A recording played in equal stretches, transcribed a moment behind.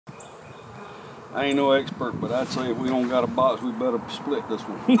I ain't no expert, but I'd say if we don't got a box, we better split this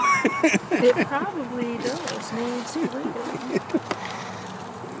one. It probably does need splitting.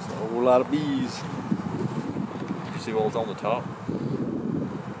 There's a whole lot of bees. You see what was on the top?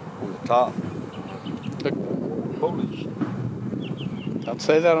 On the top. Look, Foliage. don't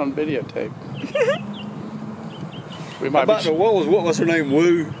say that on videotape. We might About the what was her name?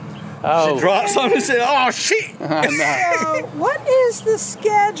 Woo. Oh. She dropped something and said, "Oh shit!" I know. So, what is the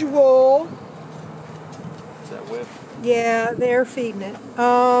schedule? Is that wet? Yeah, they're feeding it.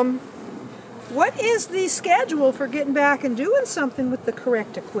 What is the schedule for getting back and doing something with the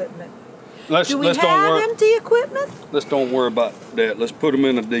correct equipment? Do we have empty equipment? Let's don't worry about that. Let's put them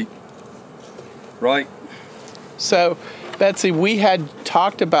in a deep. Right? So, Betsy, we had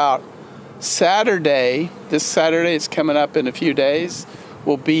talked about Saturday. This Saturday is coming up in a few days.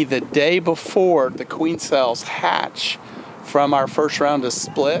 Will be the day before the queen cells hatch from our first round of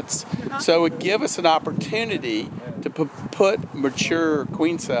splits. So it would give us an opportunity to put mature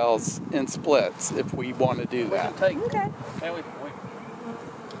queen cells in splits if we want to do that. Okay. We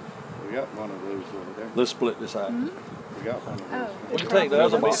got one of those over there. Let's split this out. Mm-hmm. We got one of those. can take the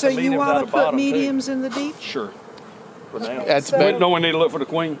other box. So you want to put mediums in the deep? Sure. For now. That's So- better. No one need to look for the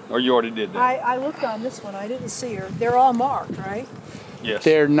queen, or you already did that? I looked on this one. I didn't see her. They're all marked, right? Yes.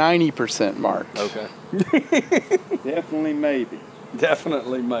 They're 90% marked. Okay. Definitely maybe.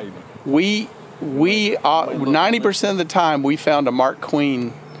 Definitely maybe. We 90% of the time we found a marked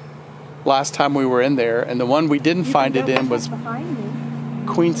queen last time we were in there, and the one we didn't find it in was behind me.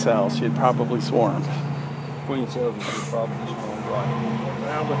 queen cells. She had probably swarmed. Queen cells is probably just one right.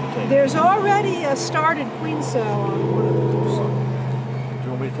 Now look at There's already a started queen cell on one of those. Do you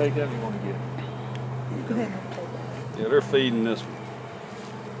want me to take that or you want to get it? Go ahead. Yeah, they're feeding this one.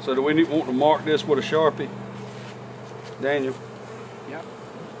 So do we want to mark this with a Sharpie? Daniel? Yep.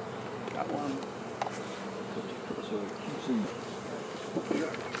 Got one. So, see.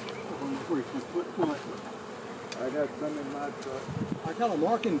 I got some in my truck. I got a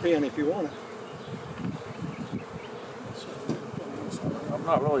marking pen if you want it. I'm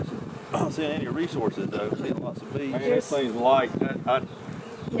not really seeing any resources though. I'm seeing lots of bees. Man, this thing's light.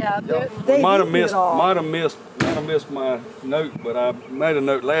 Yeah, We might have missed my note, but I made a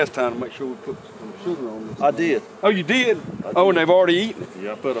note last time to make sure we put some sugar on this. I did. Oh, you did? Oh, and they've already eaten it.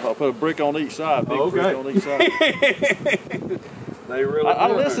 Yeah, I put a brick on each side. Big Okay. brick on each side. They really I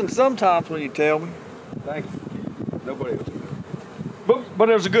do. listen sometimes when you tell me. Thank you. Nobody else. But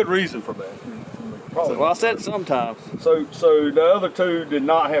there's a good reason for that. Well, I said sometimes. So the other two did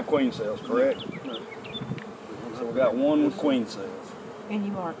not have queen cells, correct? No. So we got one with queen cells, and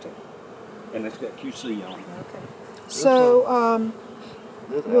you marked it. and it's got QC on it. Okay. So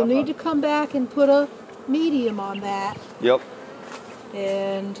we'll need to come back and put a medium on that. Yep.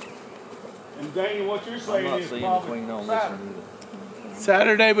 And Daniel, what you're I'm saying not is seeing the probably queen on this one either.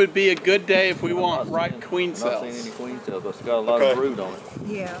 Saturday would be a good day if we want right queen I'm not seeing cells. any queen cells, but it's got a lot of brood on it.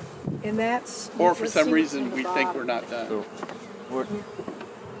 yeah, and that's. Or for let's some see what's reason in the we think bottom. So, we're not done.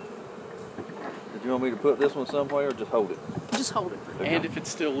 did you want me to put this one somewhere or just hold it? Just hold it. And if it's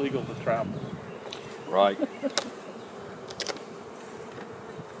still legal to travel. right.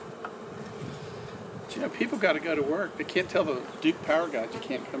 But, you know, people got to go to work. They can't tell the Duke Power guys you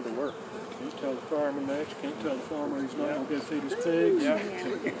can't come to work. Can't tell the fireman that. You can't tell the farmer he's not going to go feed his pigs.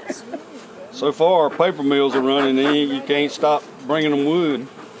 Yeah. So far, paper mills are running in. You can't stop bringing them wood.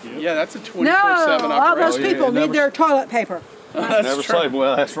 Yeah, that's a 24/7 No, operation. all those people yeah, need never- their toilet paper. Never say,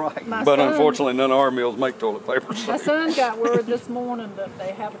 well, that's right. My But son- unfortunately, none of our mills make toilet paper. So. My son got word this morning that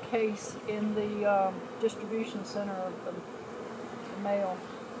they have a case in the distribution center of the mail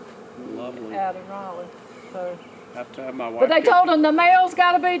Lovely. out in Raleigh. So, Have to have my wife. but they go- told him the mail's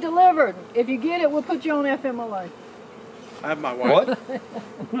got to be delivered. If you get it, we'll put you on FMLA. I have my wife. What?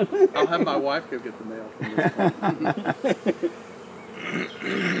 I'll have my wife go get the mail from this one.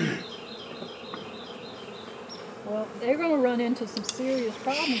 Well, they're going to run into some serious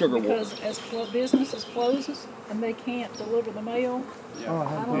problems Sugar because as businesses closes and they can't deliver the mail, Yeah.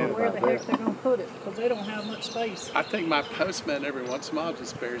 I don't know where the heck they're going to put it because they don't have much space. I think my postman every once in a while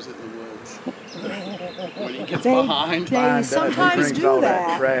just buries it in the woods. When he gets They- behind. They sometimes do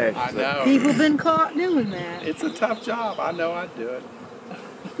that. trash. I know. People have been caught doing that. It's a tough job. I know I'd do it.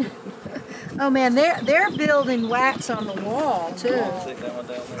 Oh man, they're building wax on the wall too. Stick that one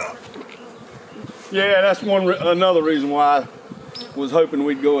down there. Yeah, that's another reason why I was hoping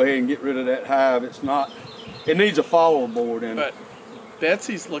we'd go ahead and get rid of that hive. It needs a follower board in it. But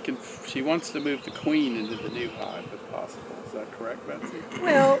Betsy's looking. She wants to move the queen into the new hive if possible. Is that correct, Betsy?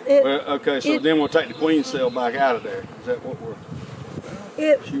 Well, Well, okay, so then we'll take the queen cell back out of there. Is that what we're?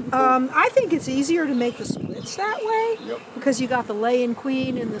 I think it's easier to make the splits that way. Yep. Because you got the laying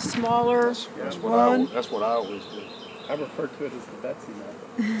queen and the smaller That's one. what I always do. I refer to it as the Betsy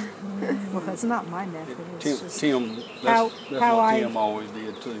method. Well, that's not my method. It's just Tim, how that's what Tim always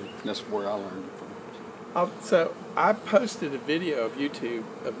did too. That's where I learned it from. So I posted a video of YouTube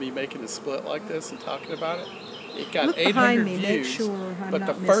of me making a split like this and talking about it. It got Look 800 behind me, views, make sure I'm but not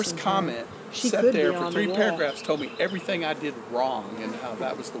the first missing her. comment She sat could there be for on 3 the wall. paragraphs, told me everything I did wrong and how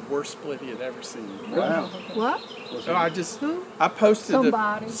that was the worst split he had ever seen. Wow. What? So I just Who? I posted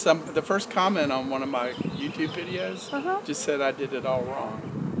Somebody. the first comment on one of my YouTube videos Uh-huh. just said I did it all wrong.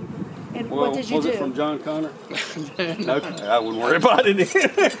 And Well, what did you was do? it from John Connor? Okay, I wouldn't worry about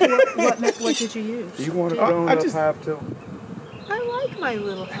it. What did you use? You want it I grown up just- half till? I like my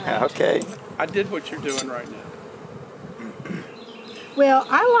little hat. Okay. I did what you're doing right now. Well,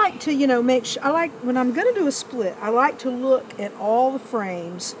 I like to, make sure, when I'm going to do a split, I like to look at all the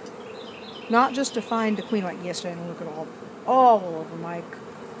frames, not just to find the queen like yesterday and look at all of them. I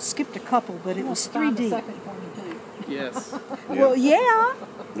skipped a couple, but it was Find the 3D. second one too. Yes. Well, yeah.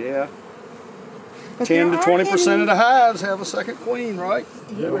 Yeah. But 10 to there aren't 20% any- of the hives have a second queen, right?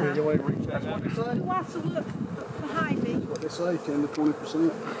 Yeah. You want to reach that one? Who wants to look behind me? What they say, 10 to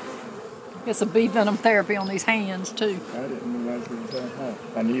 20%. It's a bee venom therapy on these hands too. I didn't realize it was that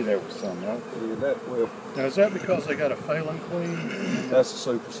high. I knew there was some, right? Yeah, well, Now, is that because they got a failing queen? that's a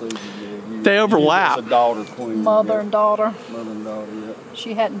superseded. Yeah. They overlap. It's a daughter queen. Mother yeah. and daughter. Mother and daughter, yeah.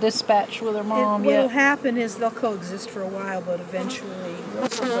 She hadn't dispatched with her mom What'll yet. happen is they'll coexist for a while, but eventually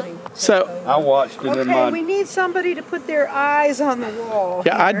somebody will take So- over. I watched it in Okay, we my. need somebody to put their eyes on the wall.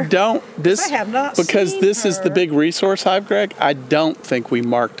 Yeah, I here. don't. This I have not because seen this is the her. big resource hive, Greg. I don't think we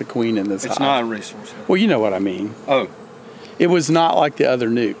marked a queen in this It's hive. not a resource. Well, you know what I mean. Oh, It was not like the other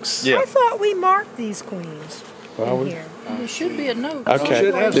nukes. yeah. I thought we marked these queens in here. There should be a note. Okay,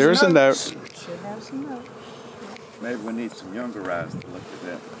 Should have there's a some note. notes. Should have some notes. Maybe we need some younger eyes to look at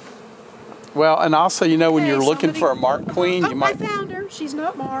that. Well, and also, when Okay, you're looking somebody- for a marked queen, Oh, you might. I found her. She's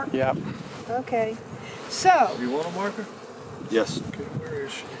not marked. Yeah. Okay. So, You want a marker? Yes. Okay, where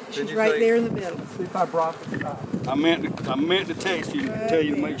is she? Did she's you right say- there in the middle. See if I brought the I meant to text you to tell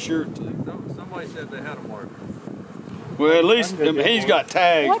you to make sure to. Somebody said they had a marker. Well, at least he's got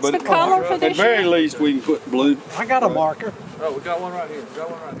tags, What's but the color for at this very year? least we can put blue. I got a marker. Oh, we got one right here. We got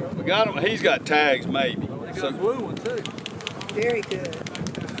one right here. We got him. He's got tags, maybe. Oh, we got So, a blue one too. Very good.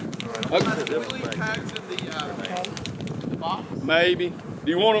 maybe.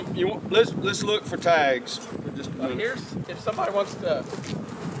 Do you want to? Let's look for tags. For just a minute. Here's if somebody wants to.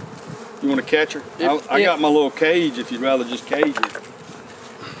 You want to catch her? If- I got my little cage. If you'd rather just cage her.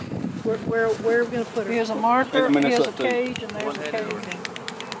 Where are we going to put her? Here's a marker, Wait a minute, here's a up to- cage, and there's a cage.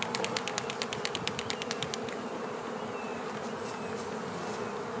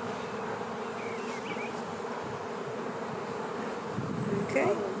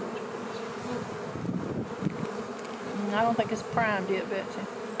 Okay. I don't think it's primed yet, Betsy.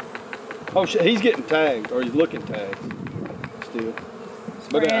 Oh, he's getting tagged, or he's looking tagged still.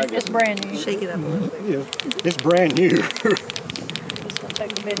 It's brand new. Shake it up a little bit. Yeah, it's brand new. It's gonna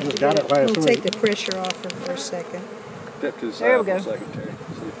take a minute to Just do got it. it last We'll take week. the pressure off her for a second. Step to the There we side for a go. second, Terry.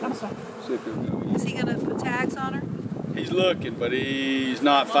 I'm sorry. See if it'll go. Is he going to put tags on her? He's looking, but he's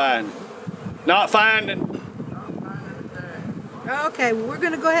not finding. Not finding. Okay, well, we're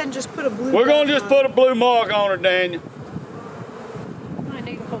going to go ahead and just put a blue. We're gonna mark just on put a blue mark on her, Daniel. I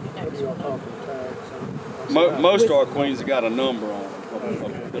need to put the next one. Most of our queens have got a number on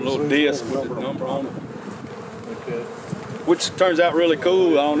them, a little disc with the number on it, which turns out really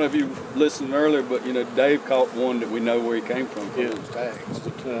cool. I don't know if you listened earlier, but Dave caught one that we know where he came from. Yeah, tags.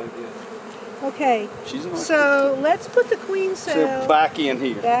 Okay, She's a nice so let's put the queen So cell back in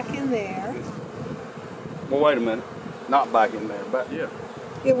here. back in there. Well, wait a minute. Not back in there. Back. Yeah.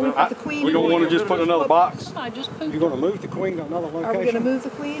 Yeah, we put the queen. We don't in want to there. just put another box. I just pooped. You're going to move the queen to another Are we going to location? move the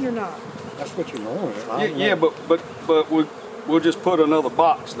queen or not? That's what you want. Yeah, but we'll just put another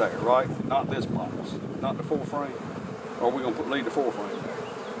box there, right? Not this box, not the full frame. Or we're gonna leave the full frame there.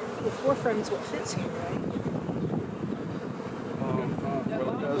 The forefront is what fits here, right?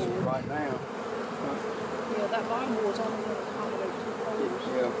 Well, it does right now. Yeah, that bottom board's only going to accommodate 2 holes.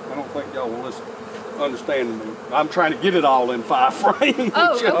 Yeah, I don't think y'all will understand me. I'm trying to get it all in 5 frames.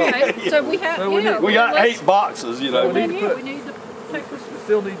 Oh, okay. So we have, So we yeah. need- We got let's- 8 boxes, Well, then, we yeah, we need to take this. We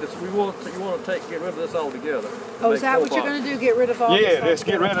still need this. You want to get rid of this altogether. Oh, is that what you're going to do? Get rid of all this? Yeah, let's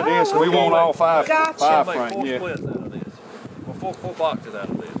get rid of this. Oh, We okay. want all 5 Gotcha. 5 Make 4 frames. Yeah. splits out of this. Well, four boxes out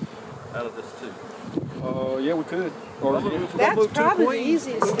of this. Out of this too. Yeah, we could. Or, That's probably the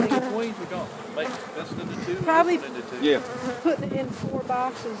easiest thing. Queens, we don't make this into two. Probably- this into two. yeah. Putting it in 4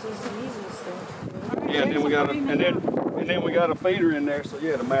 boxes is the easiest thing to do. Yeah, and then we got a feeder in there, so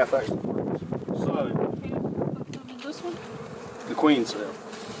yeah, the math actually works. So This one? the queen cell.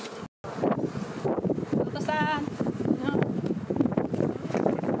 Other side? No.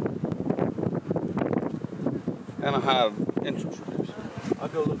 And a hive entrance reducer. I'll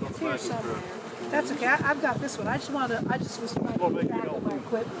go look on It's the here back of the somewhere. truck. That's okay. I've got this one. I just was trying to keep track of my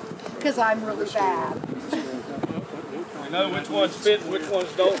equipment because I'm really bad. We know which ones fit and which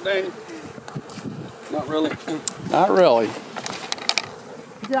ones don't, Danny? Not really. Not really.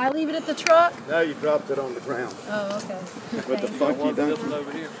 Did I leave it at the truck? No, you dropped it on the ground. Oh, okay. With the funky This one donkey.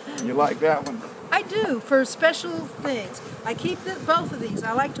 over here. You like that one? I do for special things. I keep both of these.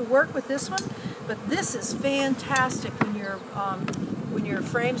 I like to work with this one, but this is fantastic when your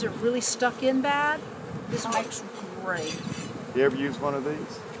frames are really stuck in bad. This works great. You ever use one of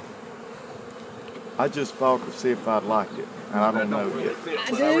these? I just bought to see if I'd like it, and I don't know yet.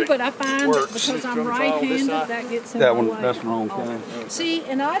 I do, but I find that because I'm right-handed, that gets in That my one, way. that's the wrong kind. See,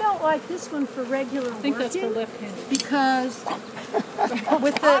 and I don't like this one for regular I think that's for working left-handed. because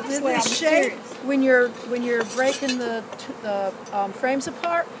with the Honestly, I'm shape, serious. when you're breaking the frames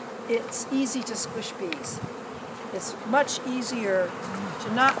apart, it's easy to squish bees. It's much easier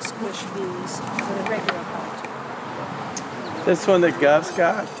to not squish bees with a regular bolt. This one that Gov's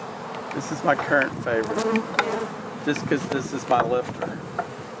got, this is my current favorite. Just because this is my lifter.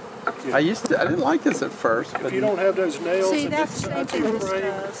 I didn't like this at first, but If you don't have those nails See, and that's the same thing this frame,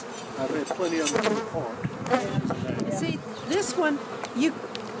 does. I've had plenty of them apart. See, this one,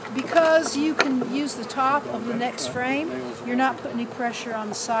 because you can use the top of the next frame, you're not putting any pressure on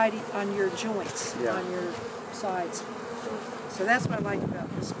the side, on your joints, Yeah. on your sides. So that's what I like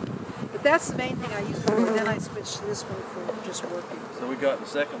about this one. But that's the main thing I use it for. Then I switch to this one for just working. So we got the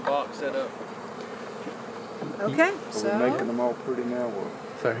second box set up. Okay, So we're making so them all pretty now. Or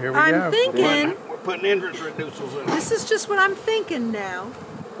so here we I'm go. thinking, We're putting entrance reducers in. this is just what I'm thinking now.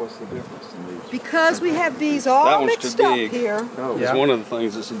 what's the difference in these? Because we have bees That all one's mixed too up big. here, Oh, Yeah. It's one of the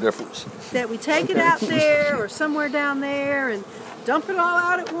things that's the difference. that we take it out there or somewhere down there and dump it all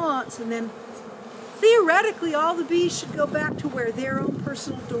out at once, and then theoretically all the bees should go back to where their own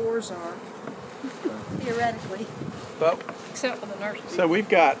personal doors are. Theoretically. But, Except for the nursery. so we've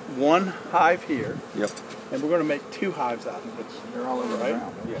got one hive here, Yep. and we're going to make 2 hives out of it. they're all over Right?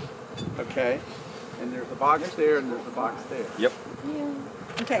 ground. Yeah. Okay? And there's a box there, and there's a box there. Yep.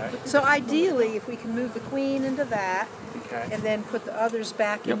 Okay, so ideally, if we can move the queen into that, Okay? and then put the others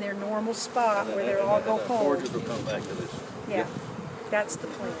back in Yep. their normal spot where they all go home. Forges will come back to this. Yeah, that's the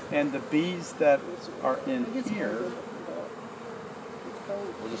plan. And the bees that are in here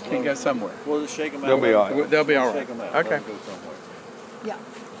can go somewhere. We'll just shake them out. They'll be all right. They'll be all right. Shake them out. Okay. Let 'em go somewhere.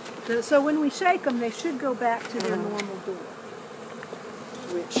 Yeah. So when we shake them, they should go back to their normal door,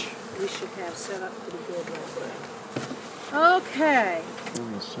 which we should have set up pretty good right there. Okay.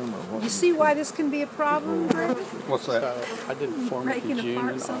 You see why this can be a problem, Greg? What's that? So I did form it in Breaking June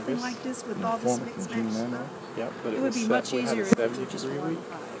apart and something August. like this with all this mixed match stuff? Yep, but It it would was be set, much we had easier a if it 70 were just degree one week.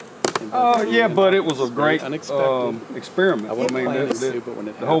 hive. Oh, yeah, but it was a great unexpected. experiment. I I wasn't mean, planning to, but when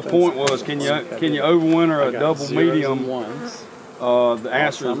it the whole happens, point was, can you I overwinter a got double zeros medium? and ones. The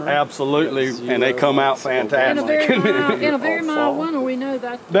answer is summer, absolutely, zero, and they come out zero, In a fantastic. very mild fall. winter, we know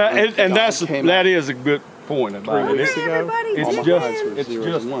that. That is a good point about 3 it. weeks ago, everybody It's all my just- hives were it's zeros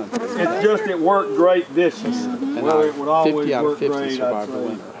just- and ones. It's just it worked great this year. And Whether it would always 50 out of work 50 great, I'd survived the say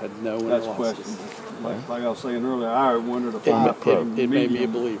winter. Had no winter that's losses. questionable. Like I was saying earlier, I wanted a It, 5 it, it made me a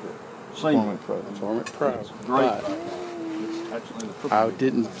medium believer. single. Form it pro. Great. But Actually, the I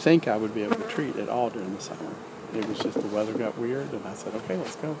didn't think I would be able to treat at all during the summer. It was just the weather got weird, and I said, okay,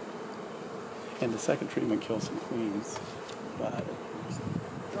 let's go. And the second treatment killed some queens, but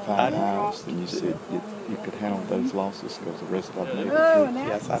 5 hives, and you said you could handle those losses because the rest of them. Oh, and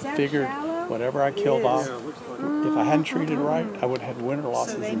yes, I is that figured shallow? whatever I killed off, Yeah, if I hadn't treated right, I would have had winter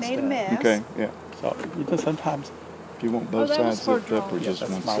losses So they instead. made a mess. Okay, yeah. So sometimes, If you want both that was sides her lift up or drawing. just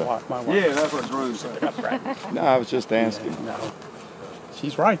that's one my side. wife. My wife. Yeah, that's what Drew said. No, I was just asking. No,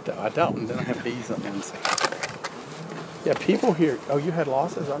 she's right though. I don't, and then I have bees on the inside. Yeah, people here. Oh, you had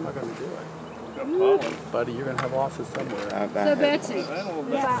losses. I'm not going to do it, buddy. You're going to have losses somewhere. So Betsy, if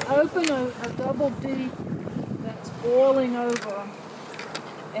I open a double D that's boiling over,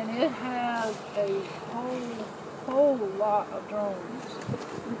 and it has a whole lot of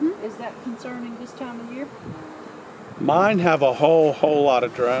drones, is that concerning this time of year? Mine have a whole lot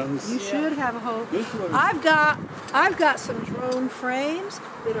of drones. You should have a whole. I've got some drone frames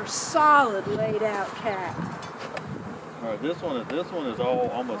that are solid laid out cat. All right, this one is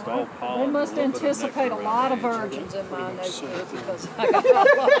almost all pollen. They must with a little bit of anticipate a nectar lot around of the edge. virgins in my neighborhood because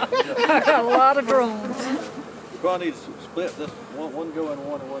I got a lot of drones. You probably need to split this one go in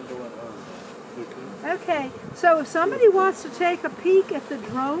one and one go in the other. Okay, so if somebody wants to take a peek at the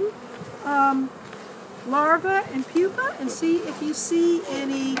drone larva and pupa and see if you see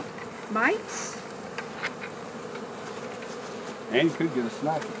any mites. And you could get a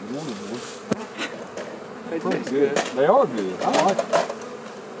snack if you wanted one. They taste good. They are good. I like them.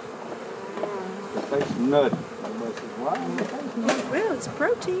 They taste nutty. Everybody says, why do they taste nutty? Well, it's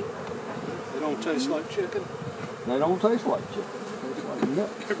protein. They don't taste like chicken. They don't taste like chicken. They taste like nut.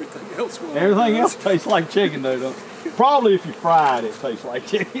 Everything else will. Everything else tastes like chicken, though, don't it? Probably if you fry it, it tastes like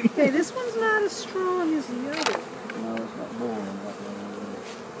chicken. Okay, this one's not as strong as the other. No, it's not boiling like that.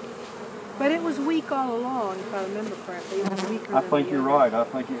 But it was weak all along, if I remember correctly. It was weaker I than think the you're other. right. I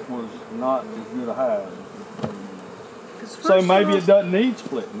think it was not as good a hive. 'Cause So first maybe off- it doesn't need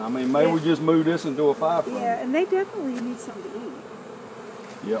splitting. I mean, maybe we just move this into a 5-frame. Yeah, and they definitely need something to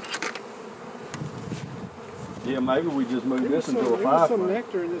eat. Yep. Yeah, maybe we just move this into a There was 5-frame. some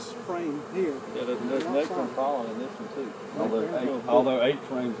nectar in this frame here. Yeah, there's nectar and pollen in this one too. Although 8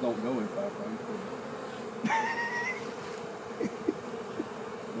 frames don't go in 5 frames.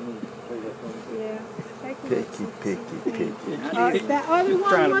 Yeah. Take a look. Picky. That other Just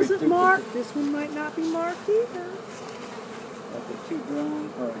trying one to be wasn't too marked. This one might not be marked either. Two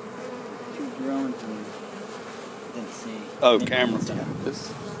drones, or two drones, and didn't see. Oh, camera.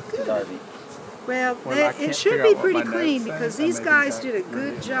 This, Darby. Well, Well, I it can't should figure be out what pretty my clean notes because say. these I guys maybe did a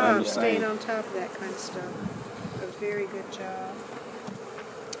good I job understand. staying on top of that kind of stuff. A very good job.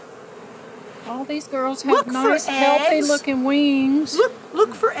 All these girls have Look for nice, healthy eggs. looking wings.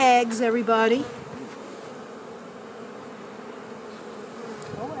 Look for eggs, everybody.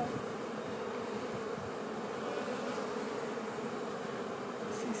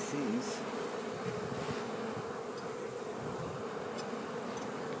 CC's.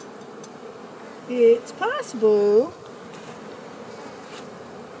 It's possible.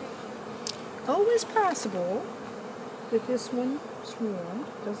 Always possible that this one swarmed.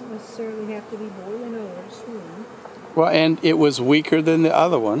 Doesn't necessarily have to be boiling over to swarm. well, and it was weaker than the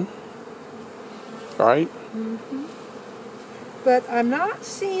other one, right? But I'm not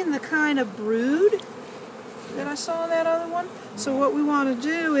seeing the kind of brood that I saw in that other one. So what we want to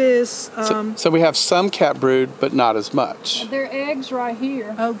do is, So we have some cat brood, but not as much. There are eggs right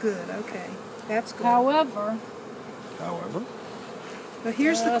here. oh good, okay. That's good. However, But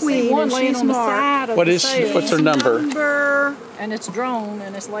here's the I see queen one and laying she's on the marked. side of What the is she? cell. What's her number? Number, And it's drone,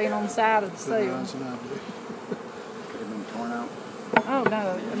 and it's laying on the side of the cell. Could have been torn out. Oh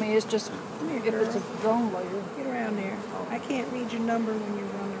no! I mean, it's just if it's a drone layer. get around there. I can't read your number when you're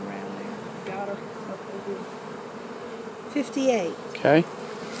running around there. Got her. 58. Okay.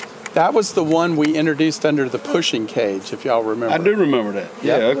 That was the one we introduced under the pushing cage, if y'all remember. I do remember that.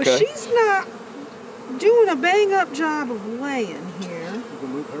 Yeah. Yeah, Well, okay. she's not doing a bang-up job of laying here. You can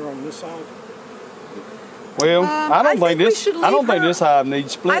move her on this side. Well, I don't think we this. should I don't leave think her- this hive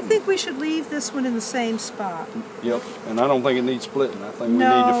needs I splitting. think we should leave this one in the same spot. Yep, and I don't think it needs splitting. I think we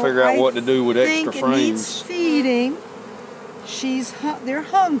No, need to figure out I what to do with extra think it needs frames. feeding. They're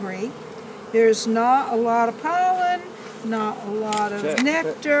hungry. There's not a lot of pollen, not a lot of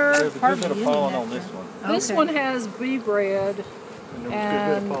nectar. There's a good hardly bit of any pollen on nectar. this one. This Okay. one has bee bread And there was a good bit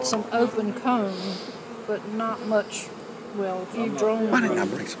of and pollen. some open comb, but not much. Well, a few drones. Why didn't I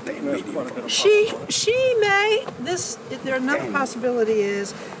bring some damn There's medium? quite a bit of She may, another possibility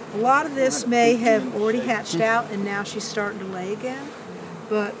is a lot of this may have already hatched out and now she's starting to lay again,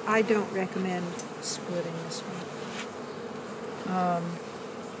 but I don't recommend splitting this one.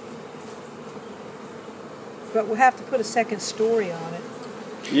 But we'll have to put a second story on it.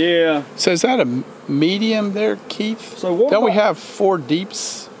 Yeah. So is that a medium there, Keith? So what Don't we about- have 4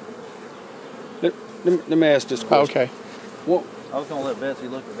 deeps? Let me ask this Oh, question. okay. What, I was gonna let Betsy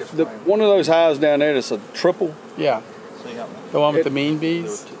look at this the, frame. one of those hives down there that's a triple. Yeah. See how The one with It- the mean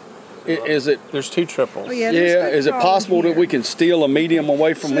bees? Is it? There's 2 triples. Oh, yeah, there's good Is it pollen possible here. that we can steal a medium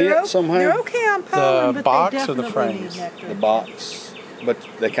away from They're it somehow? They're okay on pollen, The but box they or the definitely frames? need nectar. The box, but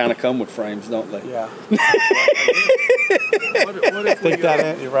they kind of come with frames, don't they? Yeah. What if we Think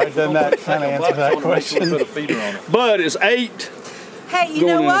that, right? Doesn't that kind of answer that Put question? a feeder on it. But it's 8. Hey, you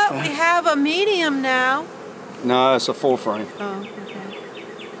Going know in what? the We have a medium now. No, it's a 4 frame. Oh,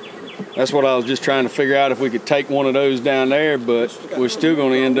 okay. That's what I was just trying to figure out if we could take one of those down there, but we're still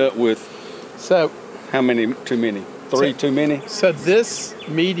going to end up with So how many? Too many. 3 too many? So this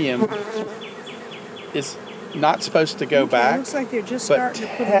medium is not supposed to go Okay, back, looks like they're just but starting to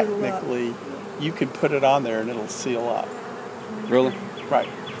put a little up. technically you could put it on there and it'll seal up. Really? Right.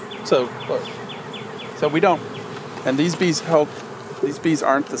 So look. So we don't, and these bees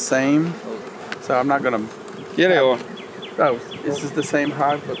aren't the same. So I'm not gonna. Yeah, they are. Oh, this is the same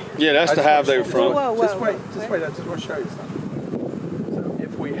hive, but Yeah, that's the hive they were from. Whoa, whoa, just whoa. wait. I just want to show you something. So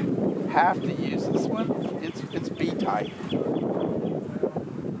if we have to use this one, it's bee tight.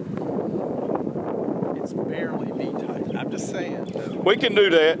 It's barely bee tight. I'm just saying. We can do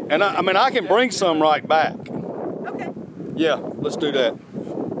that, and I mean I can bring some right back. Okay, Yeah, let's do that.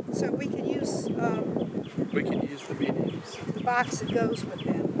 so we can use We can use the mediums. the box that goes with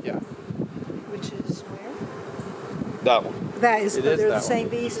them, Yeah. which is where? That one. That is, It they're is the that same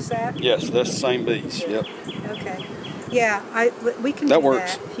bees as that? Yes, that's the same bees. Yep. Okay. Yeah, we can That do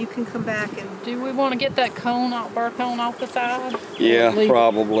works. that. If you can come back and, Do we want to get that cone off, burr cone off the side? Yeah, Leave it?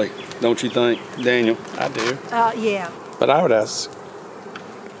 probably. Don't you think, Daniel? I do. yeah. But I would ask.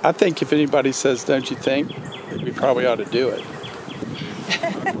 I think if anybody says, "Don't you think?" we probably ought to do it.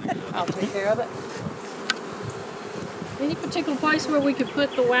 I'll take care of it. Any particular place where we could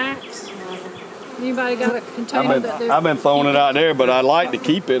put the wax? Anybody got a container that they're... I've been throwing it out there, but I'd like to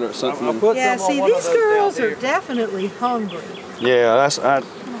keep it or something. Yeah, see, these girls are definitely hungry. Yeah,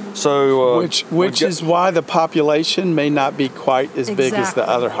 so. Which is why the population may not be quite as big as the Exactly.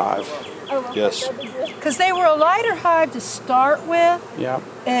 other hive. Yes. Because they were a lighter hive to start with, Yeah.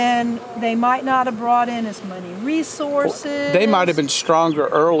 and they might not have brought in as many resources. They might have been stronger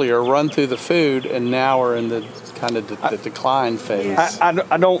earlier, run through the food, and now are in the kind of the decline phase. Yeah.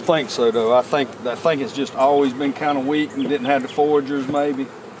 I don't think so though. I think it's just always been kind of weak and didn't have the foragers maybe.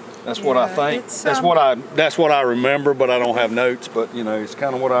 That's what I Yeah, think. it's, That's what I remember, but I don't have notes. But you know, it's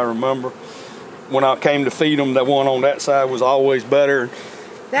kind of what I remember. When I came to feed them, that one on that side was always better.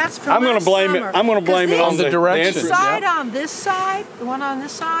 That's from I'm going to last blame summer. it. I'm going to blame it 'Cause on the direction. entrance. The side on this side, the one on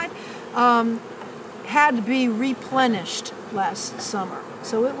this side, had to be replenished last summer.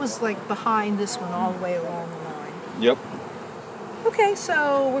 So it was like behind this one all the way along the line. Yep. Okay,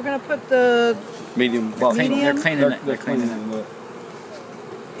 so we're going to put the Medium. Medium? They're cleaning it. They're They're cleaning it. cleaning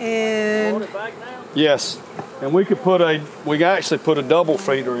it. and Yes, and we could actually put a double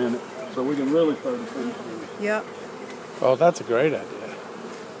feeder in it, so we can really throw the feeder. yep. Oh, that's a great idea.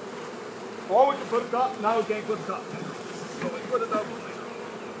 Or we can put a top. No, we can't put a top. So we put a double feeder.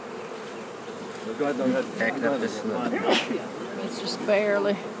 Go ahead. Back it up just a little. It's just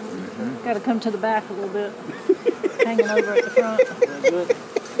barely. Got to come to the back a little bit. Hanging over at the front.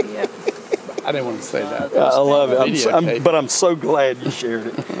 Yep. I didn't want to say that. I love it. Videotape. But I'm so glad you shared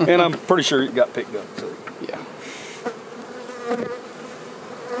it, and I'm pretty sure it got picked up too. Yeah.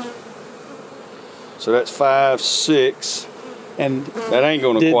 So that's 5, 6. And That ain't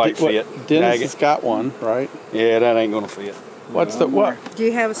gonna quite fit. Dennis Dag has it. got one, right? Yeah, that ain't gonna fit. What's the what? Do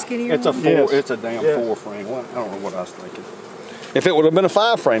you have a skinnier It's a one? 4. Yes. It's a damn 4 frame. Well, I don't know what I was thinking. If it would have been a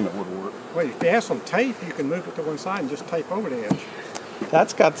 5 frame, it would have worked. Wait, if you have some tape, you can move it to one side and just tape over the edge.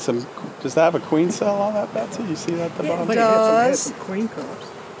 That's got some. Does that have a queen cell on that, Betsy? You see that at the It I bottom? think does. it had some queen cups.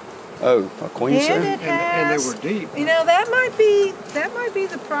 Oh, a queen And cell. it And they has. were deep. You know, that might be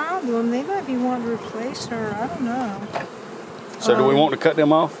the problem. They might be wanting to replace her. I don't know. So do we want to cut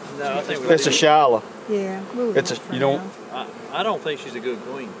them off? No, I think It's a Shyla. Yeah. we'll It's a- leave it for you don't- now. I don't think she's a good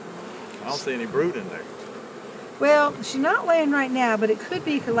queen. I don't see any brood in there. Well, she's not laying right now, but it could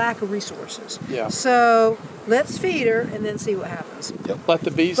be for lack of resources. Yeah. So let's feed her and then see what happens. Let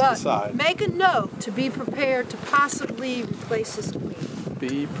the bees But decide. make a note to be prepared to possibly replace this queen.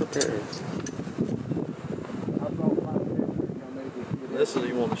 Be prepared. This is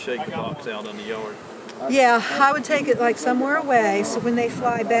you want to shake the box out in the yard. Yeah, I would take it like somewhere away, so when they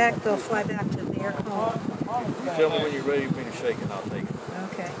fly back, they'll fly back to their home. You tell me when you're ready for me to shake it, I'll take it.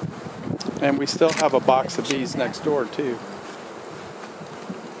 Okay. And we still have a box of bees next door too.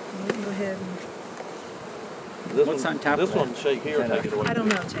 You can go ahead and, This What's one, on top this of that? one shake here, take it away. I don't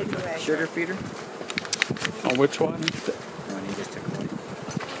know, take it away. Sugar feeder? On which one? No, he just took away.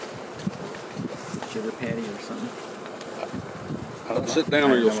 Sugar patty or something? Sit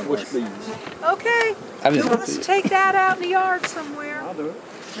down or you'll squish bees. Okay. I Who didn't wants see to it. take that out in the yard somewhere? I'll do it.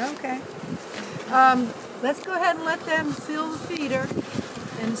 Okay. Let's go ahead and let them fill the feeder,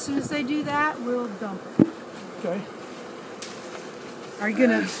 and as soon as they do that, we'll dump it. Okay. Are you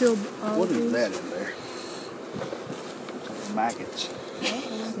gonna fill all What is these? that in there? Maggots.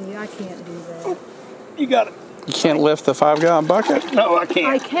 See, I can't do that. You got it. You can't lift the 5-gallon bucket? No, I I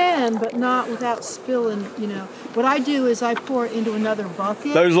can't. can, but not without spilling, you know. What I do is I pour it into another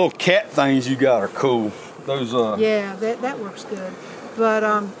bucket. Those little cat things you got are cool. those Yeah, that works good. But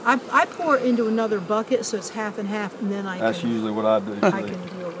I pour it into another bucket so it's half and half, and then that's usually what I do. I can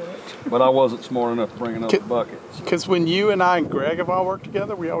deal with it. But I wasn't smart enough to bring another bucket. Because when you and I and Greg have all worked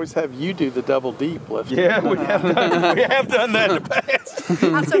together, we always have you do the double deep lifting. Yeah, we have done that in the past.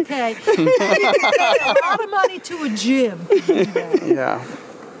 That's okay. You pay a lot of money to a gym. Yeah.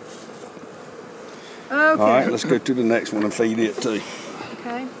 Okay. All right, let's go to the next one and feed it too.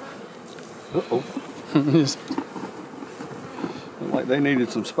 Okay. Uh-oh. Looked like they needed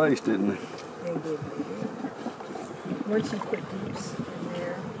some space, didn't they? They did. Once you put deeps in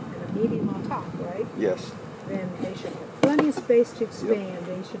there and a medium on top, right? Yes. Then they should have plenty of space to expand.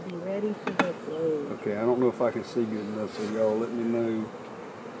 They should be ready for the flow. Okay, I don't know if I can see good enough, so y'all let me know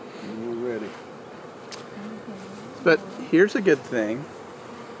when we're ready. But here's a good thing.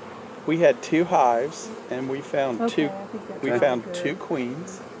 We had 2 hives, and we found Okay, two. I think that's We really found good. 2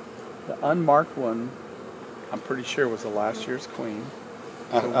 queens. The unmarked one, I'm pretty sure, was the last year's queen.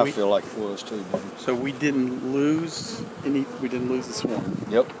 So I we- feel like it was too, buddy. So we didn't lose any. We didn't lose the swarm.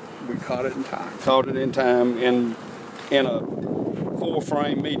 Yep. We caught it in time. Caught it in time in a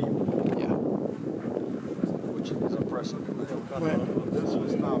 4-frame medium, Yeah. which is impressive. This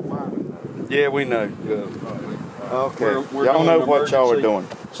was not mine. Yeah, we know. Okay. We're Y'all doing know an what y'all are emergency. doing.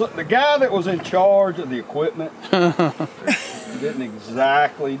 So the guy that was in charge of the equipment didn't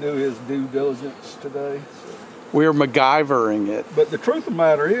exactly do his due diligence today. We're MacGyvering it. But the truth of the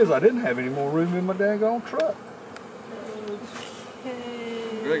matter is, I didn't have any more room in my daggone truck.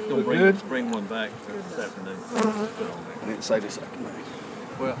 Greg's gonna Good. bring one back this afternoon. I didn't say this afternoon.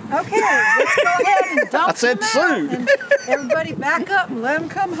 Okay, let's go ahead and dump I said them out, soon. and everybody back up and let them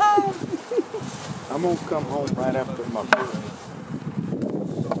come home. I'm gonna come home right after my food.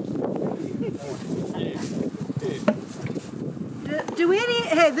 Do any?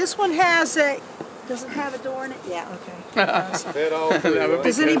 Hey, this one has a. Does it have a door in it? Yeah. Okay. It does. That all That would be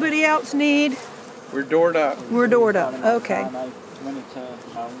Does good. anybody else need? We're doored up. We're doored up. Okay. I went into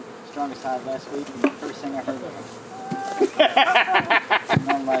my strongest hive last week, and the first thing I heard was, and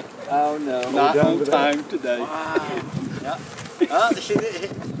I'm like, oh no. Not on time today. Yeah.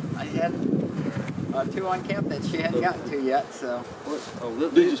 I had 2 on camp that she hadn't gotten to yet, so.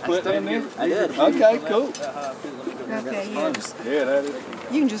 Did you split them in? I did. Okay, cool. Okay. Yeah. Yeah, that is.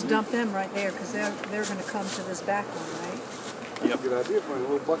 You can just dump them right there because they're going to come to this back one, right? Yep. Good idea. Bring a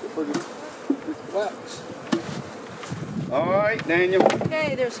little bucket for this box. All right, Daniel.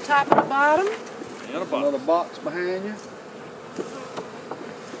 Okay. There's a top and a bottom. Another box behind you.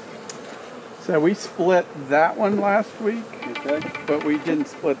 So we split that one last week, Okay. but we didn't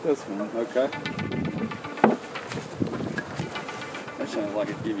split this one. Okay. That sounds like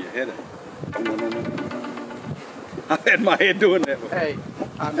it'd give you a headache. No. I've had my head doing that before. Hey,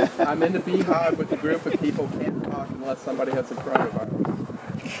 I'm in the beehive with a group of people who can't talk unless somebody has a coronavirus.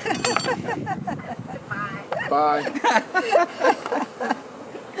 Bye.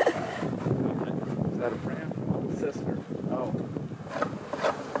 Is that a friend? Sister. Oh.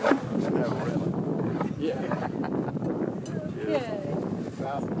 No, really. Yeah.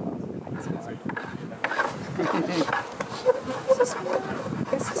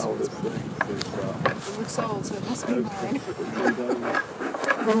 It looks old, so it must be mine.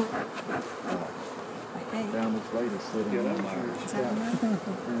 I think. Found this lady sitting on my Is that mine?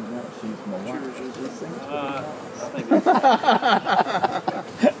 turns out she's my wife.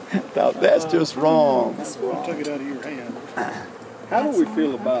 Now that's just wrong. I took it out of your hand. How do we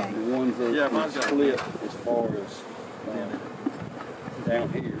feel about the ones that Yeah, mine's got split as far as down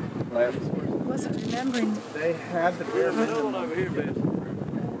here? I wasn't remembering. They had the bare minimum over here, man.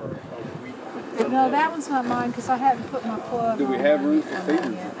 No, that one's not mine because I hadn't put my plug Do we on have mine room for on mine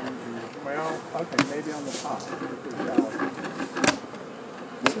feeders? yet. Well, okay, maybe on the top.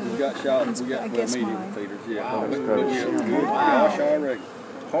 We got shots, we got I guess medium mine. feeders, yeah. Wow. But good gosh, already.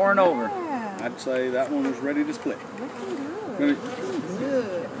 Pouring over. Yeah, I'd say that one was ready to split. looking Good.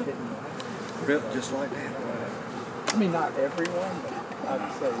 good. Rip just like that. I mean, not everyone, but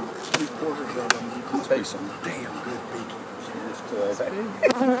I'd say 3/4 of them. You Must be some damn good beekeepers. say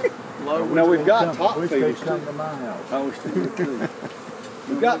low. Now we've got top Wish they feeders come too. to my house. I wish they would too.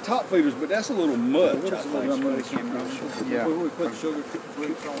 We've got top feeders, but that's a little much, I think. Yeah. We put sugar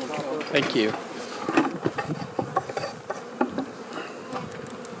flakes on top of it. Thank you.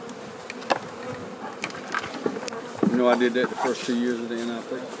 You know, I did that the first 2 years of the NIP.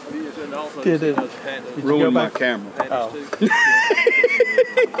 Did it? Ruined my back? camera. Oh.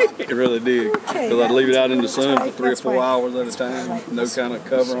 It really did. Okay, Because I'd leave it out in the that's sun for right, 3 or that's 4 right. hours at a time. No kind of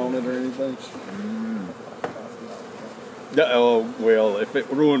cover on it or anything. Oh, well, if it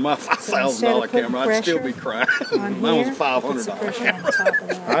ruined my $5,000 putting camera, I'd still be pressure crying. on Mine was a here, puts the $500 pressure camera. on top of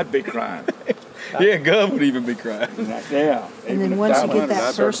that. I'd be crying. Yeah, Gov would even be crying. Yeah. And then once you get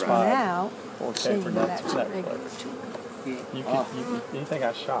that first one out, 4K then you for go back to Netflix. regular too. Anything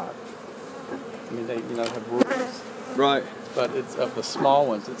I shot. I mean, they have rules, Right. But it's of the small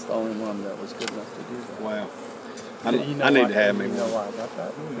ones, it's the only one that was good enough to do that. Wow. I You know need why- to have me You know one. why I got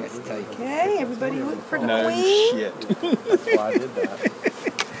that? Okay, everybody look for the No queen. shit. That's why I did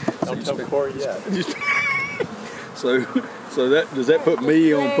that. Don't tell Corey yet. So does that put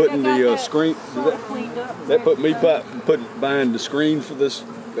me on putting the screen? Does that put me buying the screen for this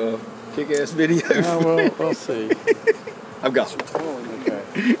kick-ass video? Oh, we'll see. I've got one.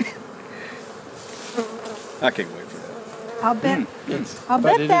 Okay. I can't wait for that. I'll bet. I'll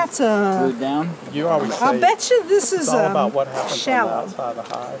but bet that's a. Glued down. You always say I'll bet you this it's is all about what happens shallow. on the outside of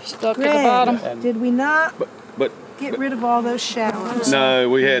the hive. Stuck Greg, at the bottom. And- did we not But get rid of all those shallows? no,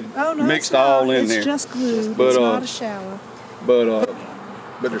 we had Oh no, mixed it's not. all in it's there. just glued. But, it's not a shallow. But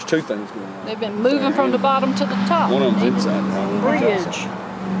there's two things going on. They've been moving from the bottom to the top. One of them's Even inside. Bridge.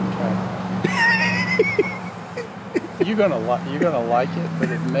 You're gonna like it, but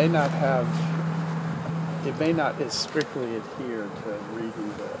it may not strictly adhere to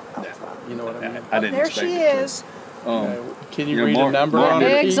reading the outside. You know what I mean? I didn't There expect she it to. is. Can you know, read a number Mark on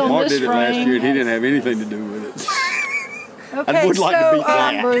did it? Eggs on Mark this did it last frame. year. He didn't have anything to do with it. Okay, would like to so beat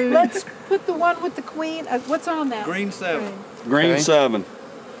that. let's put the one with the queen. What's on that? Green 7. Green Okay. 7.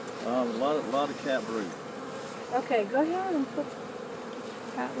 A lot of cat brood. Okay, go ahead and put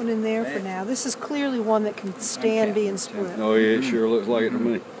that one in there for now. This is clearly one that can stand being split. Oh yeah, it sure looks like it to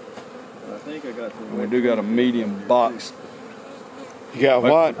me. I think I got some. We do got a medium box. You got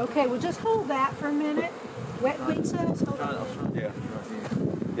what? Okay, well just hold that for a minute. Wet queen cells, hold on. Yeah.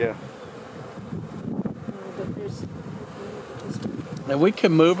 Yeah. But there's- And we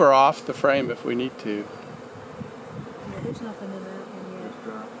can move her off the frame if we need to. yeah, there's nothing in that one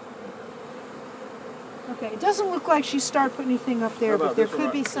yet. Okay, it doesn't look like she started putting anything up there, but there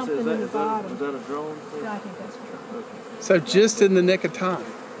could be something in the bottom. Is that a drone? Yeah, I think that's a drone. So just in the nick of time.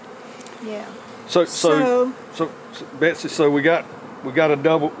 Yeah. So So, Betsy, so we got a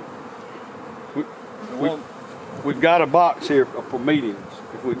double. We've got a box here for mediums.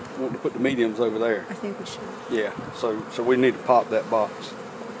 If we want to put the mediums over there. I think we should. Yeah. So we need to pop that box.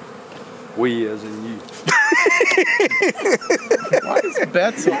 We as in you. Why does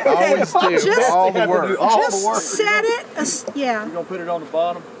Betsy always do just- all the work? Just set it, yeah. You gonna put it on the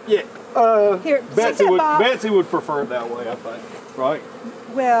bottom? Yeah. Here, set that box. Betsy would prefer it that way, I think. Right?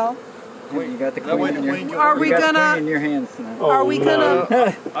 Well, You got the That way queen the in your queen can are work. we you got the gonna, queen in your hands now. are we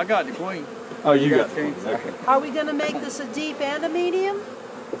gonna, I got the queen. Oh, you got the queen. okay. are we gonna make this a deep and a medium?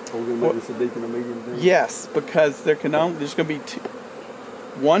 We're gonna make this a deep and a medium thing. Yes, because there's going to be two,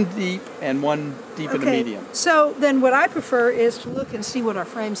 one deep and one deep and a medium. So then what I prefer is to look and see what our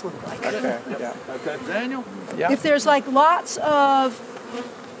frames look like. Okay. Yeah. Okay. Daniel? Yeah. If there's like lots of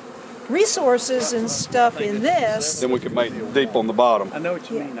resources and stuff in this, Then we could make it deep on the bottom. I know what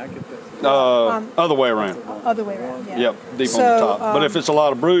you Yeah. mean. I get that. Other way around. other way around, yeah. Yep, deep on So, the top. But if it's a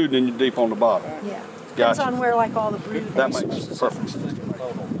lot of brood, then you're deep on the bottom. Yeah. Depends Gotcha. on where like all the brood That resources makes are. perfect sense.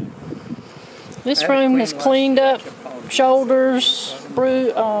 This room is cleaned up, shoulders,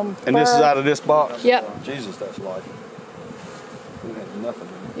 And this is out of this box? Yep. Jesus, that's light. We had nothing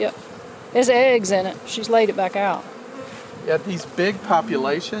in it. Yep. There's eggs in it. She's laid it back out. Yeah, these big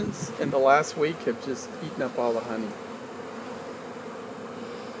populations in the last week have just eaten up all the honey.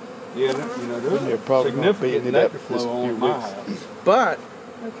 Yeah, there's You're probably gonna significant beat it up nectar this flow on few my weeks. house. But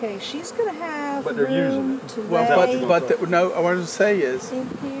Okay, she's gonna have But they're using room it. to well, lay no. What I wanted to say is in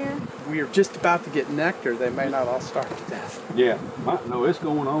here. we are just about to get nectar. They may not all starve to death. Yeah, no, it's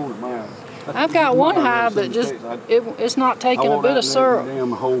going on at my house. I've got one hive that just, it's not taking a bit of syrup. Damn,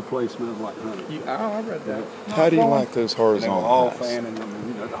 the whole place smells like honey. I read that. How do you like those They were horizontal all hives? fanning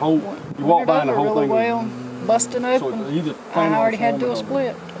them. The whole, you walk by and the whole really thing. well, busting So open. either I already had to do a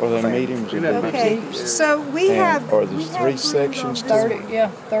split. Are they mediums or big? Okay, so we have. And are there we have three room sections on to this. 30, yeah,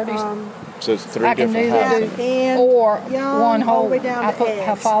 30. So it's three I can different do that. hives. And Or young one all the whole. way down I to put eggs.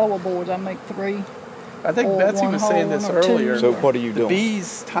 have follower boards. I make 3. I think Or Betsy one was saying whole this one or two. earlier. So what are you The doing?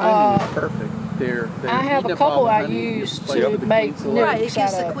 bees' timing is perfect. They're I have eating a up all couple the I honey and use just place to it make between nukes Right, it gives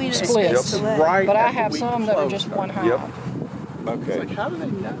the out queen a of space splits. to lay. Right But I at the have week some that are close. just one hive. Yep. Okay. Like, how do they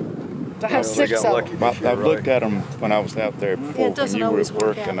know? I have 6 of them. I've looked at them when I was out there before when doesn't you were always at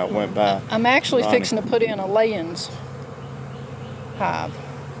work work and I out. went by. I'm actually Ronnie. fixing to put in a lay-ins hive.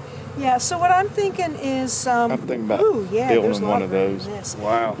 Yeah, so what I'm thinking is, I'm thinking about ooh, yeah, there's a building lot one of room in those. this.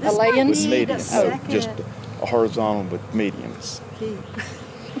 Wow. This A might lay-ins? need With a medium, just second. horizontal with mediums. Deep.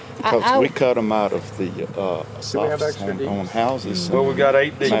 Because we cut them out of the have softs extra deep? on houses. Well, we got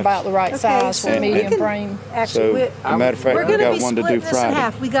 8 deep. It's about the right Okay, size so for a we medium can- frame. Actually, So, a matter of fact, we're we going to got be one to splitting do this in Friday.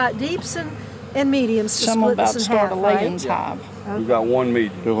 half. We got deeps and mediums to Some split about to this in start half, a right? layings hive. You got 1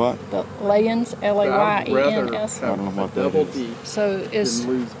 medium. Do what? The layins, L-A-Y-E-N-S. I don't know what that Double is. D. So it's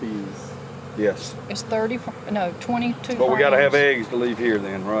Didn't lose bees. Yes. 22 But we got to have frames. eggs to leave here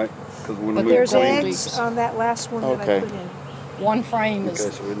then, right? Because when But we There's Green eggs deeps. on that last one that I Okay. put in. One frame Okay,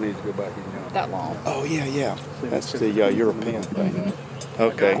 is so it needs to go back in now. that long. Oh, yeah. That's the European thing.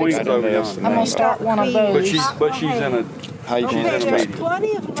 Okay. Queen's I didn't over know that's the yonder. I'm name gonna of it. start one of Queen. those. But she's in a. How you Okay, can She's in a there's medium.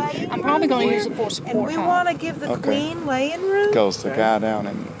 plenty of laying I'm probably room gonna here, use it for and support we hive. want to give the Okay. queen laying room. Goes the guy down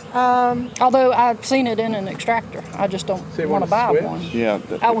and, Although I've seen it in an extractor, I just don't So you want wanna to buy switch? one. yeah.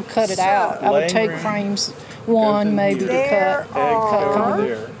 I would cut it out. I would Laying take room frames one in maybe to There cut. Eggs go are over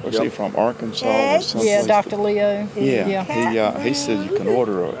there. Was he from Arkansas or Eggs? something? Yeah, Dr. Leo. Yeah. He said you can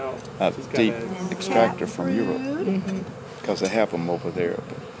order a deep eggs. extractor from Europe brood. because they have them over there.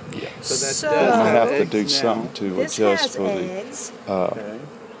 But So that So- does I have have to eggs do now. something to This adjust has for the eggs. Okay.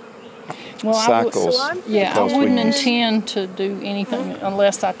 Well, cycles. So I'm Yeah, I because we- wouldn't intend to do anything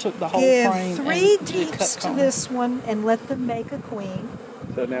unless I took the whole Give frame 3 and did a deeps cut to cone. this one and let them make a queen.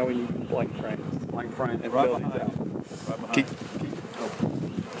 So now we need blank frames. Like Frank, And right fill these behind. out. Right Keep,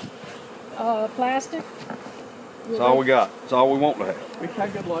 Plastic? that's all we got. That's all we want to have. We've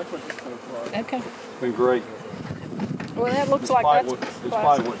had good luck with this so far. Okay. It's been great. Well, that looks like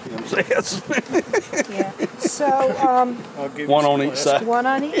Despite that's what Tim says. Yeah. So I'll give One you on some each plastic. side. one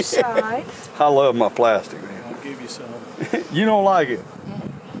on each side. I love my plastic, man. I'll give you some. You don't like it?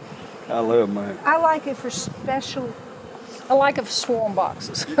 I love mine. I like it for special. I like it for swarm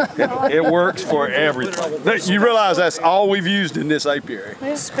boxes. It works for everything. You realize that's all we've used in this apiary.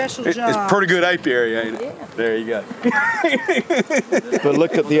 Special It's job. pretty good apiary, ain't it? Yeah. There you go. But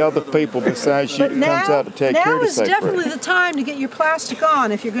look at the other people besides you But that now, comes out to take care now to is say definitely pretty. the time to get your plastic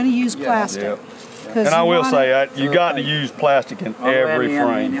on if you're going to use plastic. Yep. 'Cause And I you will wanna- say, you got to use plastic in every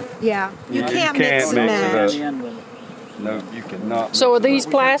frame. yeah, you You can't mix and mix it match. up. No, you cannot. So are these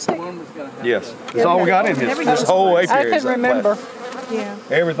plastic? Yes. That's all we got in this whole apiary. I is can that remember. plastic. Yeah.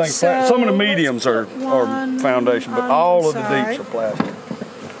 Everything's So, plastic. Some of the let's mediums put are one foundation, but on all each of the side. deeps are plastic.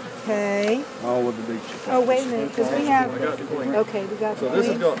 Okay. All of the deeps are plastic. Oh, wait a minute, because we have. Okay, we got the This is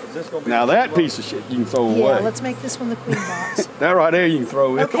queen. going to be. Now that piece of shit you can throw Yeah, away. let's make this one the queen box. That right there you can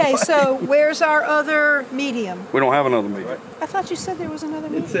throw it Okay, away. so where's our other medium? We don't have another medium. I thought you said there was another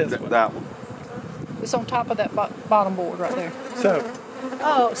It medium. says That one. It's on top of that bottom board right there. so.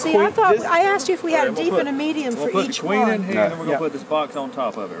 Oh, see, I thought I asked you if we had a Alright, we'll deep put- and a medium We'll for put the each queen in one. here, No. and then we're going Yeah. to put this box on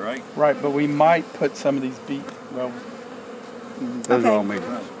top of it, right? Right, but we might put some of these well, Those Okay. are all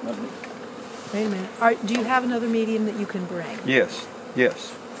mediums. Wait a minute. Do you have another medium that you can bring? Yes.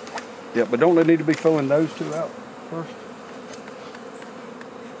 Yes. Yeah, but don't they need to be filling those two out first?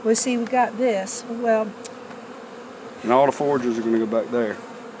 Well, see, we got this. Well, And all the foragers are going to go back there.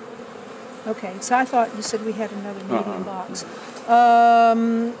 okay. So I thought you said we had another medium box.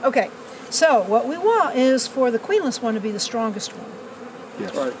 Okay. So what we want is for the queenless one to be the strongest one.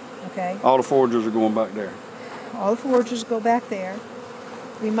 Yes. Okay. All the foragers are going back there. All the foragers go back there.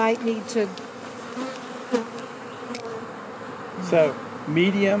 We might need to. so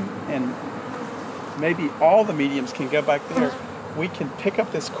medium and maybe all the mediums can go back there. We can pick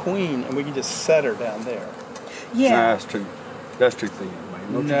up this queen and we can just set her down there. Nah, Yeah. that's too thin,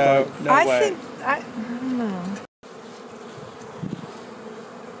 man. Don't you No, think? no I way. think I don't know.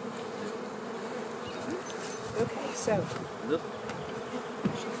 Okay, so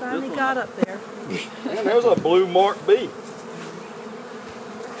she finally got up there. Man, there's a blue mark bee.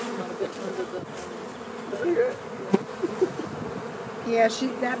 Yeah,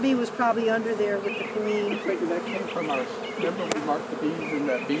 that bee was probably under there with the queen. Thinking that came from our, remember we marked the bees in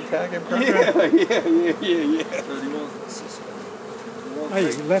that bee tagging program? Yeah. So do you want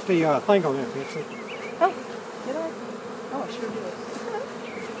Hey, you left the thing on there, Betsy. Oh, did I? Oh, I sure did.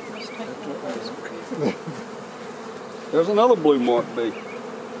 There's another blue mark bee.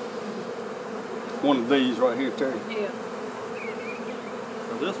 One of these right here, Terry. Yeah.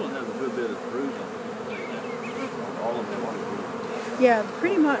 So this one has a good bit of brood on it. All of them are brood. Yeah,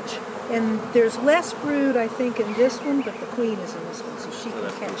 pretty much. And there's less brood, I think, in this one, but the queen is in this one, so she can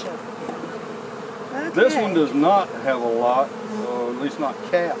catch up. Okay. This one does not have a lot, at least not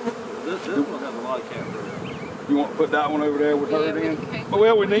capped. This one has a lot of cat brood. You want to put that one over there with her Yeah, then?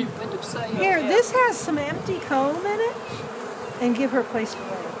 Well, we need. Here, this has some empty comb in it, and give her a place to lay.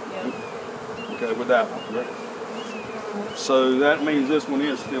 Okay, with that one. So that means this one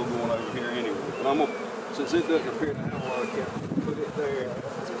is still going over here anyway. But I'm gonna, since it doesn't appear to have a lot of chemicals, put it there.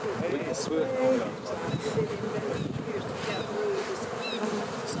 We can put,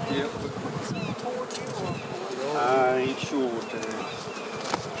 yep. I ain't sure, Terry.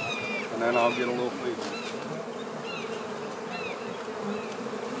 And then I'll get a little feeder.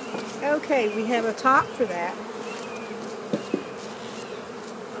 Okay, we have a top for that.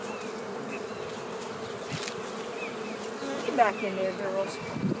 Get back in there, girls.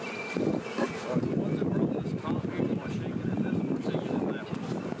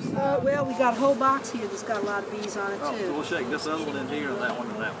 Well, we got a whole box here that's got a lot of bees on it Oh, so too. we'll shake this other one in here and that one.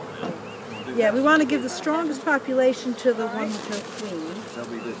 Then. Yeah, we want to give the strongest population to the one with no queen.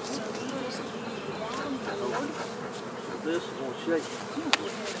 That'll be this one. This we'll shake.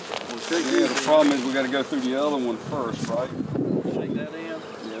 Yeah, the problem is we got to go through the other one first, right? Shake that in.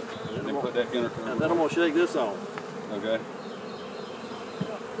 Yep. And then put that intercom. And then I'm gonna shake this on. Okay.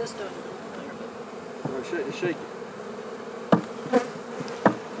 This doesn't. I'm gonna shake it.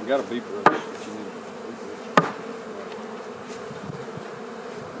 You got a beeper of it if you need.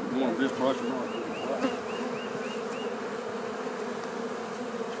 You want to just brush them off.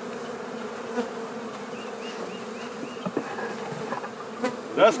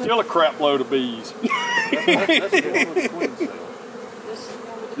 That's still a crap load of bees. That's the one with the queen cell.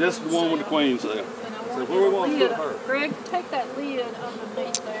 This is the one with the queen cell. And I So want where we want to lid. put her? Greg, take that lid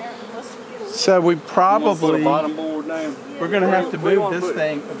underneath there and let's get a So we You want to put probably, a bottom board down? we're going to have to Where you move wanna this put it?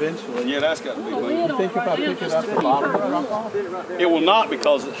 thing eventually. Yeah, that's got to be lid moved. on Think it right about now picking just up to the keep bottom her and drop warm. off? Sit it right there. It will not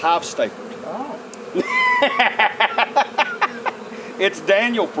because it's hive stapled. Oh. It's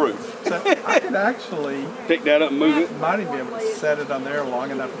Daniel proof. So I could actually, Pick that up and move it. might even be able to set it on there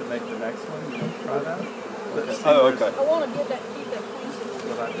long enough to make the next one. You know, try that. Let's see Oh, where's- okay. I want to get that, keep that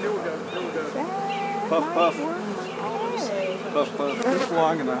queen Here we go. Here we go. Puff, puff. Puff, puff. Just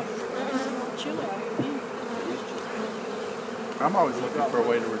long enough. chili. I'm always looking for a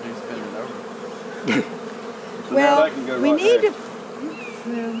way to reduce bending over. So now Well, that can go we right need there. to.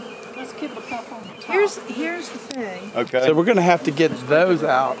 Well, Let's keep a couple on the top. here's the thing. Okay. So we're going to have to get those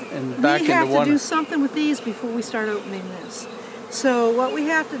out and back We have into to one. do something with these before we start opening this. So what we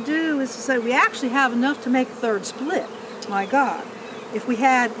have to do is to say we actually have enough to make a third split. My God, if you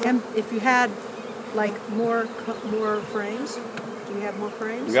had like more frames, do we have more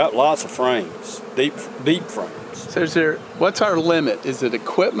frames? We got lots of frames, deep frames. So is there, what's our limit? Is it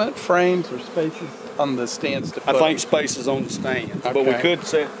equipment, frames, or spaces on the stands to I put think them? spaces on the stands, but we Okay. could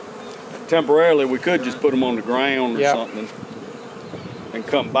set temporarily. We could just put them on the ground or Yeah. something, and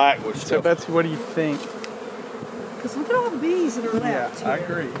come back with So stuff. Betsy, what do you think? Because look at all the bees that are left. Yeah, I here.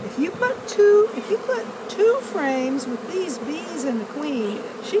 agree. If you put two frames with these bees and the queen,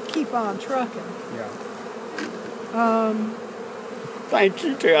 she'd keep on trucking. Yeah. Thank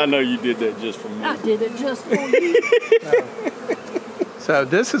you, Terry. I know you did that just for me. I did it just for you. So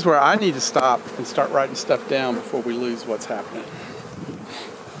this is where I need to stop and start writing stuff down before we lose what's happening.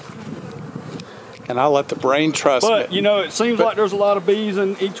 And I'll let the brain trust But me. you know, it seems But- like there's a lot of bees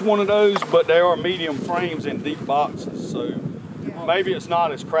in each one of those, but they are medium frames in deep boxes. So maybe it's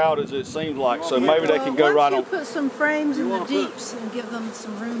not as crowded as it seems like. So maybe they can go Once right you on. put some frames in the wanna put- deeps and give them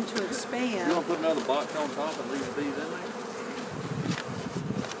some room to You expand. want to put another box on top and leave the bees in there?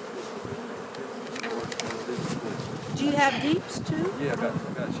 Do you have deeps too? Yeah, I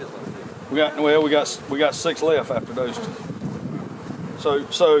got shit like We got 6 left after those two.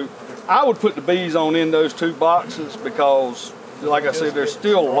 So I would put the bees on in those 2 boxes because, like I said, there's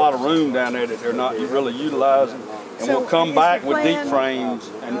still a lot of room down there that they're not really utilizing. And So we'll come is back the with deep plan- frames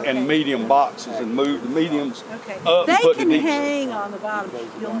Okay. and medium boxes and move the mediums Okay. up and They put the can deeps. hang on the bottom.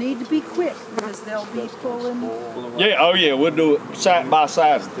 You'll need to be quick because they'll be pulling. Yeah, oh yeah, we'll do it side by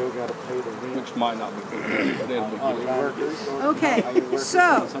side, Still got to pay the rent. which might not be good, but it'll be good. Okay,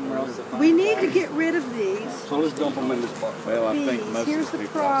 so we need to get rid of these So let's dump them in this box. Well, I bees. think most Here's of the the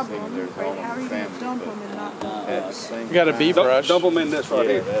people I've seen, problem. there's all Right, how are you going to families, dump but them and not dump at the those? same You got a bee brush. Dump them in this right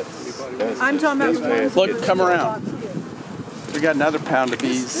here. that's I'm talking about the ones. Look, that are come in the around. box here. We got another pound of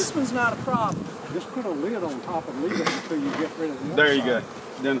This bees. one's not a problem. Just put a lid on top and leave it until you get rid of the There you outside.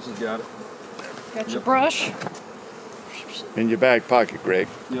 go. Dennis has got it. Got your brush? in your back pocket, Greg.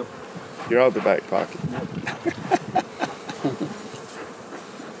 Yep. Your other back pocket.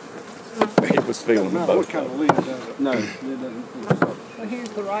 He was feeling Now, both. what kind of lid does it? No, it doesn't. Well, here's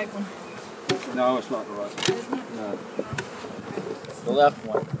the right one. No, it's not the right one. No, The left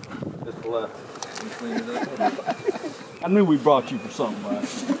one. it's the left. I knew we brought you for something,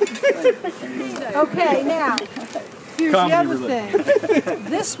 right? Okay, now, here's Comedy the other relief. thing.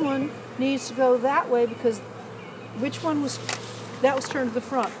 This one needs to go that way because which one was, that was turned to the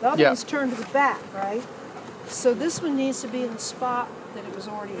front. The other Yeah. one's turned to the back, right? So this one needs to be in the spot that it was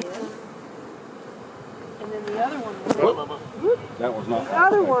already in. And then the other one will, That was not. the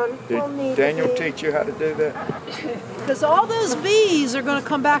other one will need Did Daniel to be, teach you how to do that? because all those bees are going to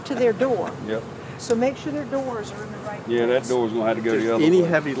come back to their door. Yep. So make sure their doors are in the right Yeah, that place. door's gonna have to go the other Any way.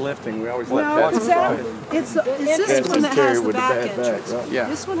 heavy lifting, we always let No, that it's slide. it's this one that Carry has the with the back bad back, entrance. right? Yeah.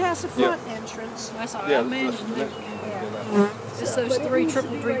 This one has the front entrance. That's all right. Yeah, I managed it. It's those 3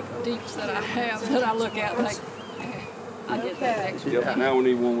 triple deeps that I have that I look at like, I get that extra. Yep, now we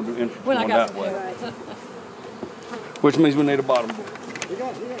need one with the entrance When I going got that to way. do it. Which means we need a bottom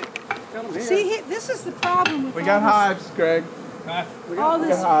board. See, this is the problem with We all got this- hives, Greg. all We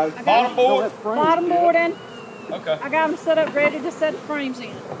this. got hives. I got Bottom board? Bottom board in. Okay. I got them set up ready to set the frames in.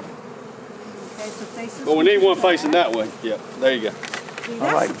 Okay, so face this But we way. need one facing that way. Yeah, there you go. See, I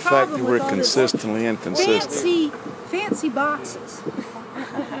that's like the the fact problem that we're with all this consistently inconsistent. fancy boxes.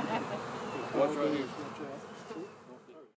 What's right here?